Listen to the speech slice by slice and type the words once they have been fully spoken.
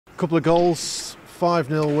couple of goals,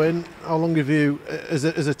 5-0 win. How long have you, as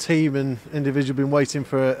a team and individual, been waiting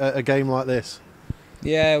for a game like this?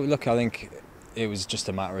 Yeah, look, I think it was just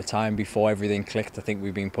a matter of time before everything clicked. I think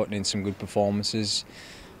we've been putting in some good performances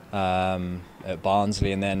at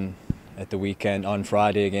Barnsley and then at the weekend on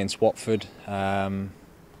Friday against Watford, and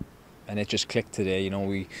it just clicked today. You know,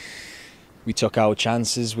 we took our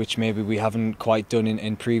chances, which maybe we haven't quite done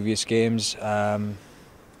in previous games.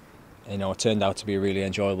 You know, it turned out to be a really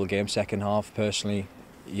enjoyable game. Second half, personally,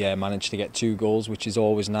 yeah, managed to get 2 goals, which is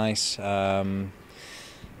always nice. Being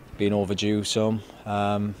overdue some,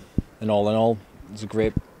 and all in all, it was a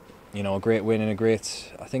great win and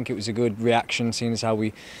I think it was a good reaction, seeing as how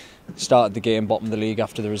we started the game bottom of the league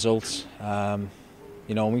after the results.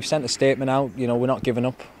 You know, and we've sent a statement out. You know, we're not giving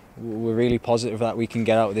up. We're really positive that we can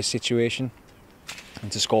get out of this situation,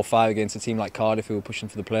 and to score 5 against a team like Cardiff, who were pushing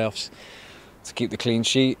for the playoffs, to keep the clean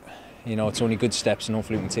sheet. You know, it's only good steps, and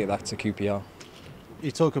hopefully we can take that to QPR. You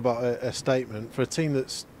talk about a statement for a team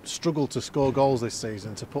that's struggled to score goals this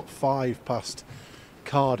season, to put 5 past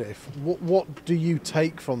Cardiff. What do you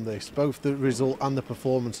take from this, both the result and the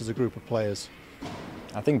performance as a group of players?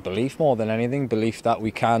 I think belief more than anything. Belief that we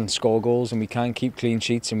can score goals and we can keep clean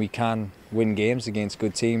sheets and we can win games against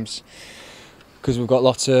good teams. Because we've got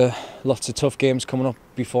lots of tough games coming up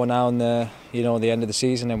before now and the end of the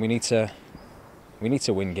season, and we need to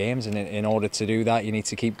win games, and in order to do that you need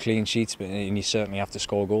to keep clean sheets, and you certainly have to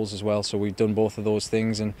score goals as well. So we've done both of those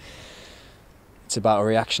things, and it's about a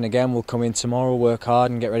reaction again. We'll come in tomorrow, work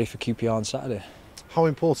hard and get ready for QPR on Saturday. How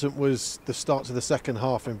important was the start to the second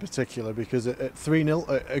half in particular? Because at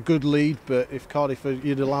 3-0, a good lead, but if Cardiff,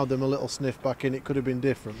 you'd allowed them a little sniff back in, it could have been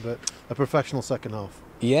different, but a professional second half.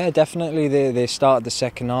 Yeah, definitely. They started the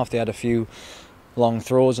second half, they had a few long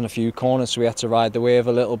throws and a few corners, so we had to ride the wave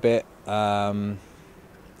a little bit. And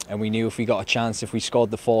we knew if we got a chance, if we scored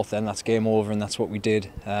the 4th, then that's game over, and that's what we did.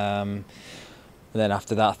 And then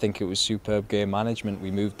after that, I think it was superb game management.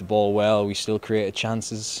 We moved the ball well, we still created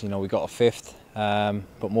chances. You know, we got a 5th,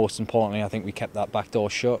 but most importantly, I think we kept that back door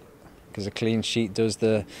shut, because a clean sheet does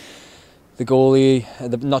the goalie,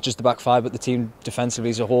 not just the back 5, but the team defensively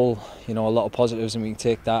as a whole, you know, a lot of positives, and we can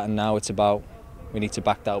take that. And now it's about, we need to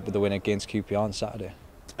back that up with the win against QPR on Saturday.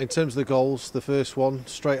 In terms of the goals, the first one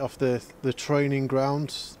straight off the training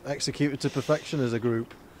ground, executed to perfection as a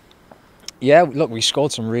group. Yeah, look, we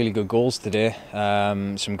scored some really good goals today.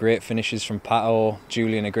 Some great finishes from Pato,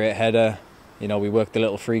 Julian a great header. You know, we worked a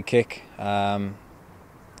little free kick, and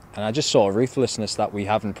I just saw a ruthlessness that we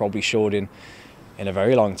haven't probably showed in a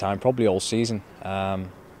very long time, probably all season. But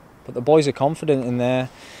the boys are confident in there.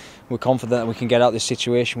 We're confident that we can get out of this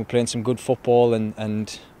situation. We're playing some good football,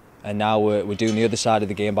 and now we're doing the other side of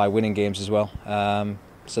the game by winning games as well.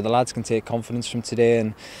 So the lads can take confidence from today,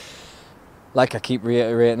 and like I keep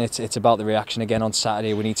reiterating, it's about the reaction again on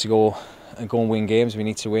Saturday. We need to go and win games. We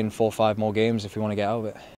need to win 4 or 5 more games if we want to get out of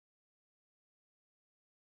it.